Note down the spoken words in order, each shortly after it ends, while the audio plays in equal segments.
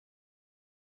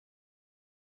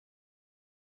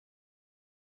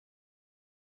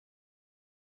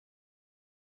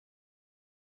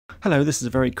Hello, this is a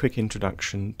very quick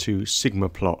introduction to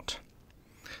SigmaPlot.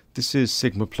 This is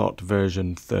SigmaPlot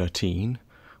version 13,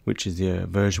 which is the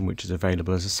version which is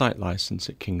available as a site license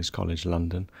at King's College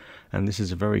London, and this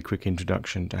is a very quick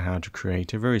introduction to how to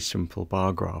create a very simple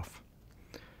bar graph.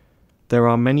 There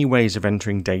are many ways of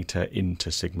entering data into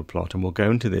SigmaPlot, and we'll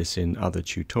go into this in other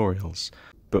tutorials.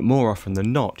 But more often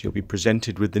than not, you'll be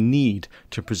presented with the need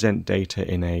to present data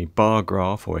in a bar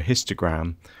graph or a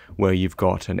histogram where you've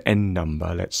got an n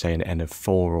number, let's say an n of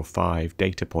 4 or 5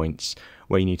 data points,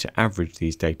 where you need to average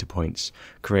these data points,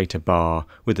 create a bar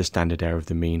with the standard error of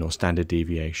the mean or standard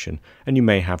deviation, and you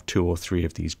may have 2 or 3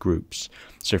 of these groups.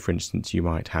 So for instance, you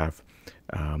might have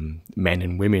men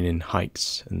and women in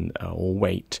heights and, or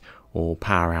weight or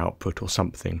power output or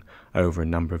something over a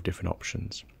number of different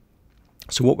options.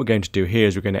 So what we're going to do here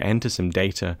is we're going to enter some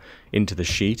data into the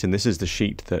sheet, and this is the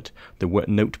sheet that the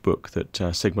notebook that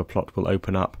SigmaPlot will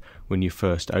open up when you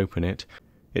first open it.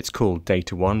 It's called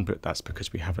Data 1, but that's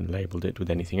because we haven't labelled it with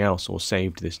anything else or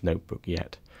saved this notebook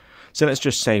yet. So let's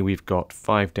just say we've got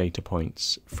 5 data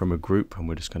points from a group, and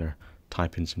we're just going to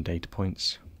type in some data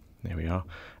points. There we are.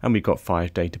 And we've got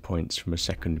 5 data points from a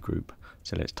second group,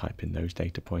 so let's type in those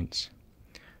data points.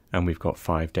 And we've got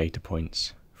 5 data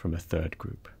points from a third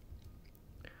group.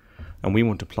 And we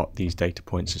want to plot these data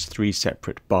points as 3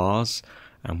 separate bars,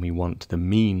 and we want the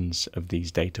means of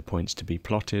these data points to be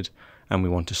plotted, and we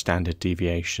want a standard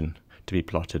deviation to be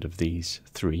plotted of these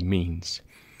 3 means.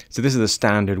 So this is the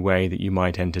standard way that you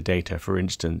might enter data, for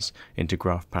instance, into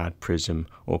GraphPad, Prism,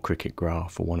 or Cricket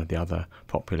Graph, or one of the other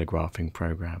popular graphing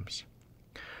programs.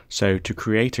 So to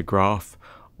create a graph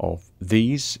of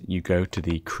these, you go to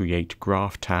the Create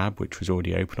Graph tab, which was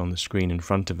already open on the screen in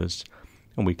front of us,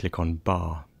 and we click on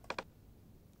Bar.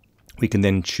 We can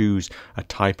then choose a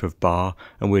type of bar,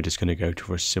 and we're just going to go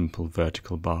to a simple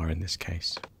vertical bar in this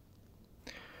case.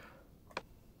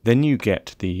 Then you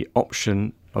get the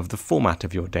option of the format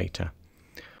of your data.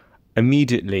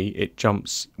 Immediately it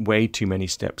jumps way too many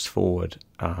steps forward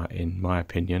in my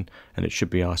opinion, and it should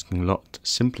be asking a lot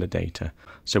simpler data.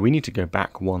 So we need to go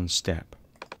back one step.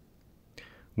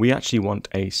 We actually want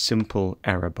a simple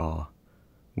error bar.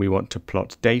 We want to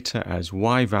plot data as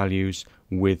Y values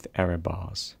with error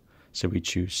bars. So we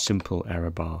choose simple error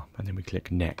bar, and then we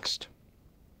click next.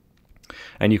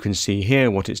 And you can see here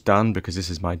what it's done, because this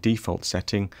is my default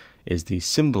setting, is the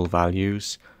symbol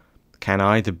values can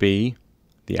either be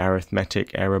the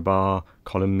arithmetic error bar,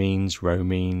 column means, row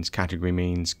means, category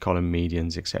means, column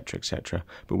medians, etc., etc.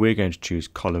 But we're going to choose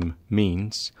column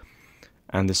means,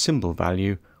 and the symbol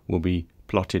value will be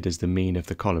plotted as the mean of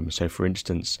the column. So for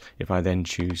instance, if I then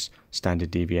choose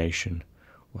standard deviation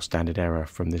or standard error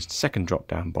from this second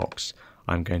drop-down box,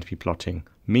 I'm going to be plotting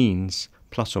means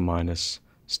plus or minus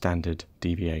standard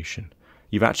deviation.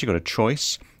 You've actually got a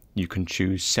choice. You can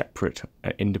choose separate,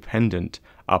 independent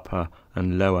upper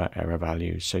and lower error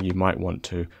values. So you might want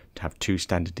to have 2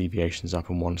 standard deviations up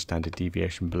and 1 standard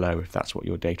deviation below if that's what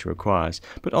your data requires.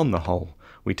 But on the whole,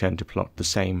 we tend to plot the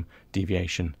same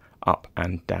deviation up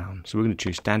and down. So we're going to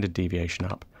choose standard deviation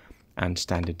up and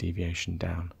standard deviation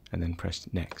down, and then press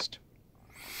next.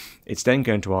 It's then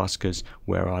going to ask us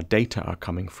where our data are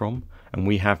coming from, and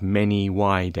we have many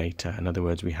Y data. In other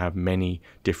words, we have many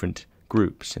different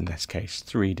groups, in this case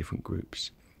 3 different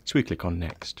groups. So we click on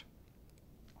next.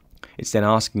 It's then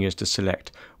asking us to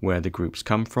select where the groups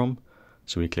come from,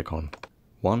 so we click on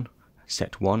 1.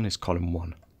 Set 1 is column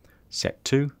 1, set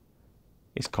 2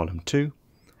 is column 2,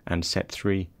 and set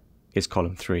 3 is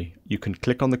column 3. You can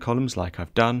click on the columns like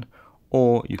I've done,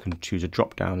 or you can choose a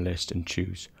drop-down list and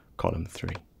choose column 3.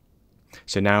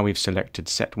 So now we've selected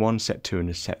set 1, set 2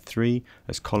 and set 3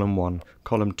 as column 1,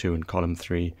 column 2 and column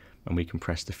 3, and we can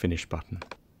press the finish button.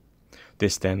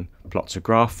 This then plots a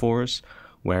graph for us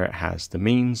where it has the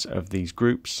means of these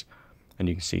groups, and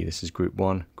you can see this is group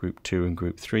 1, group 2 and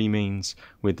group 3 means,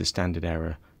 with the standard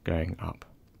error going up.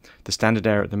 The standard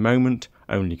error at the moment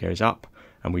only goes up,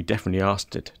 and we definitely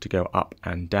asked it to go up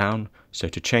and down. So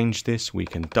to change this, we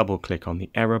can double click on the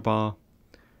error bar,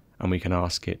 and we can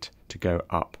ask it to go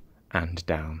up and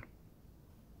down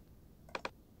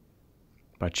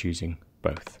by choosing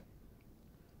both,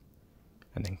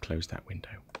 and then close that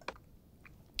window.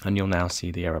 And you'll now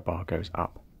see the error bar goes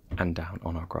up and down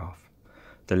on our graph.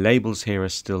 The labels here are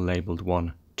still labelled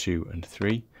 1, 2 and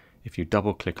 3. If you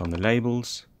double click on the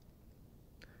labels,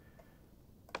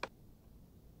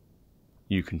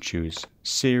 you can choose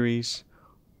series,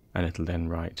 and it'll then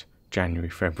write January,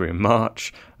 February and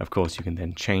March. Of course, you can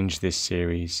then change this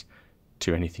series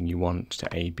to anything you want, to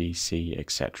A, B, C,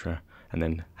 etc., and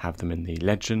then have them in the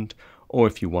legend. Or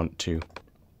if you want to,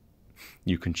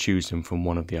 you can choose them from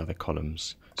one of the other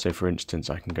columns. So for instance,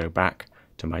 I can go back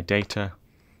to my data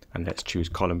and let's choose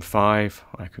column 5.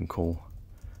 I can call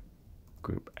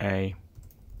group A.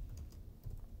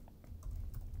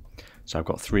 So I've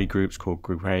got 3 groups called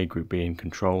group A, group B, and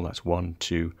control. That's 1,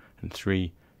 2, and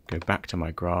 3. Go back to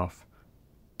my graph,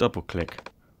 double click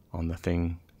on the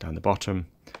thing down the bottom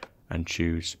and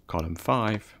choose column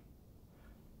 5.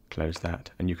 Close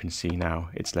that, and you can see now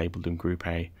it's labeled in group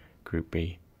A, group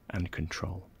B, and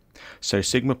control. So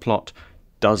SigmaPlot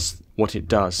does what it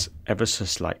does ever so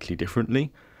slightly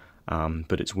differently,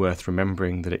 but it's worth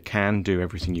remembering that it can do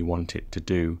everything you want it to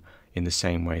do in the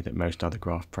same way that most other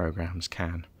graph programs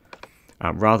can.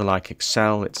 Rather like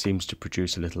Excel, it seems to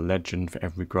produce a little legend for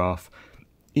every graph,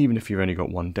 even if you've only got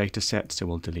one data set, so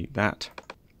we'll delete that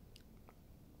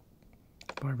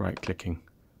by right-clicking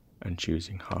and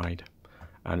choosing hide.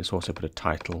 And it's also put a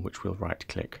title, which we'll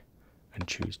right-click and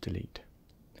choose delete.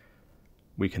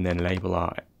 We can then label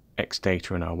our X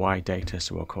data and our Y data,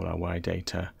 so we'll call our Y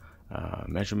data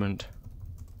measurement,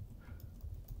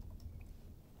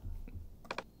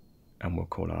 and we'll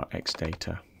call our X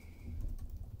data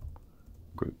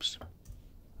groups.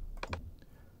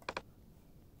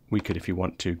 We could, if you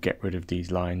want to, get rid of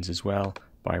these lines as well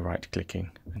by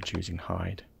right-clicking and choosing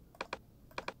hide.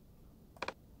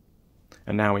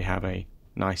 And now we have a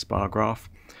nice bar graph.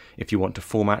 If you want to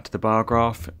format the bar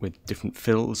graph with different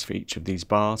fills for each of these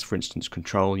bars, for instance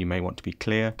control, you may want to be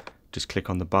clear, just click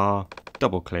on the bar,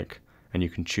 double click, and you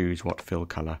can choose what fill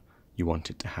color you want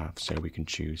it to have. So we can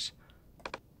choose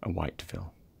a white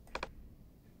fill.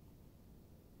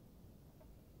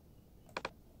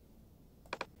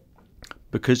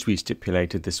 Because we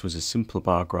stipulated this was a simple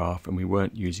bar graph and we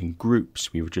weren't using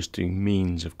groups, we were just doing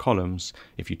means of columns,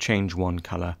 if you change one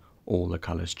color, all the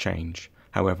colors change.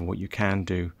 However, what you can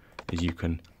do is you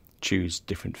can choose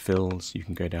different fills. You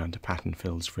can go down to pattern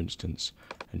fills, for instance,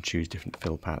 and choose different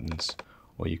fill patterns,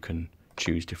 or you can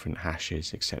choose different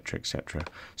hashes, etc., etc.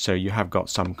 So you have got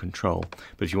some control,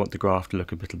 but if you want the graph to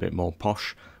look a little bit more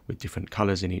posh with different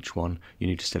colors in each one, you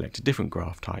need to select a different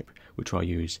graph type, which I'll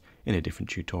use in a different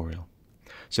tutorial.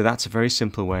 So that's a very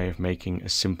simple way of making a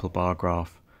simple bar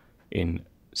graph in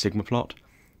SigmaPlot.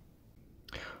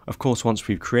 Of course, once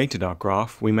we've created our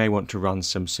graph, we may want to run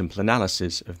some simple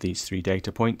analysis of these 3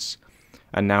 data points.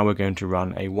 And now we're going to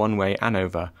run a one-way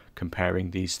Anova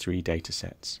comparing these 3 data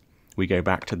sets. We go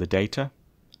back to the data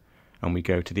and we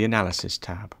go to the analysis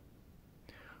tab.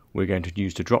 We're going to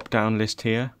use the drop-down list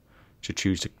here to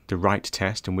choose the right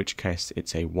test, in which case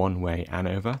it's a one-way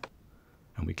Anova,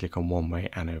 and we click on one-way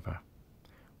Anova.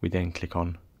 We then click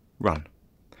on run.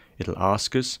 It'll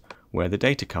ask us where the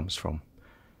data comes from.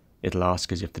 It'll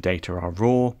ask us if the data are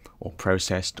raw or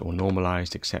processed or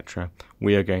normalized, etc.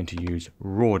 We are going to use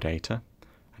raw data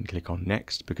and click on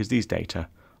next, because these data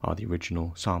are the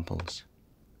original samples.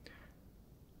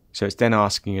 So it's then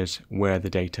asking us where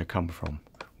the data come from.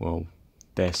 Well,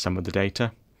 there's some of the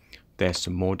data, there's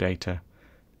some more data,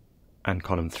 and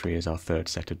column 3 is our 3rd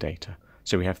set of data.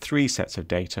 So we have 3 sets of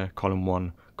data, column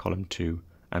 1, column 2,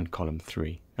 and column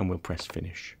 3, and we'll press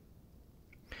finish.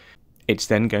 It's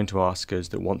then going to ask us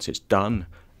that once it's done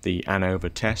the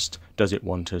Anova test, does it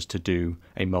want us to do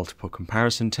a multiple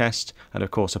comparison test? And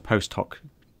of course a post hoc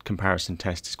comparison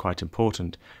test is quite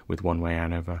important with one-way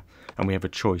Anova, and we have a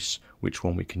choice which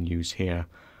one we can use here.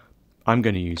 I'm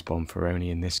going to use Bonferroni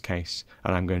in this case,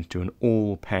 and I'm going to do an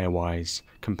all pairwise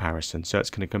comparison. So it's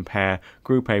going to compare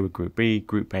group A with group B,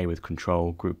 group A with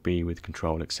control, group B with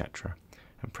control, etc.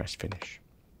 and press finish.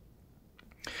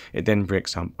 It then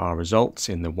brings up our results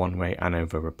in the one-way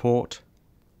Anova report.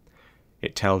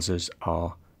 It tells us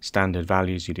our standard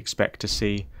values you'd expect to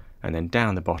see, and then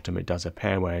down the bottom it does a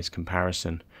pairwise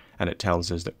comparison, and it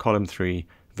tells us that column 3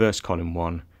 versus column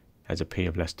 1 has a p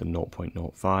of less than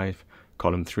 0.05,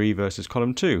 column 3 versus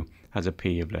column 2 has a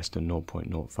p of less than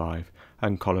 0.05,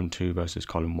 and column 2 versus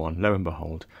column 1, lo and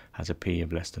behold, has a p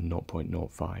of less than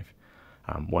 0.05.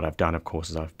 What I've done, of course,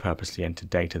 is I've purposely entered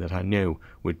data that I knew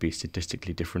would be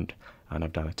statistically different, and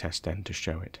I've done a test then to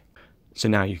show it. So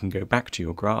now you can go back to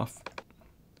your graph,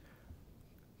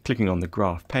 clicking on the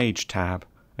Graph Page tab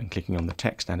and clicking on the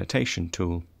Text Annotation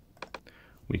tool.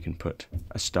 We can put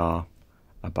a star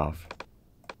above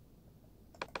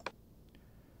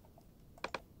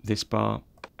this bar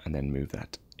and then move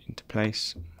that into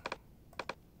place.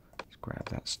 Let's grab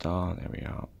that star, there we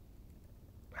are.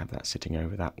 Have that sitting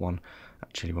over that one.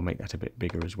 Actually, we'll make that a bit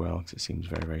bigger as well because it seems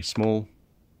very, very small.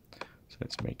 So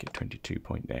let's make it 22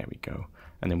 point, there we go.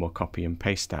 And then we'll copy and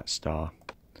paste that star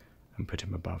and put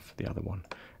him above the other one.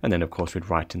 And then of course we'd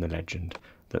write in the legend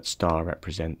that star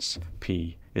represents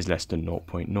p is less than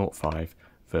 0.05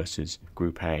 versus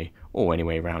group A, or any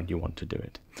way around you want to do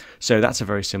it. So that's a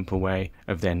very simple way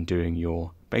of then doing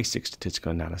your basic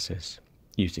statistical analysis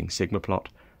using SigmaPlot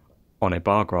on a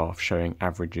bar graph showing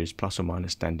averages plus or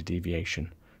minus standard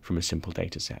deviation from a simple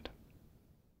data set.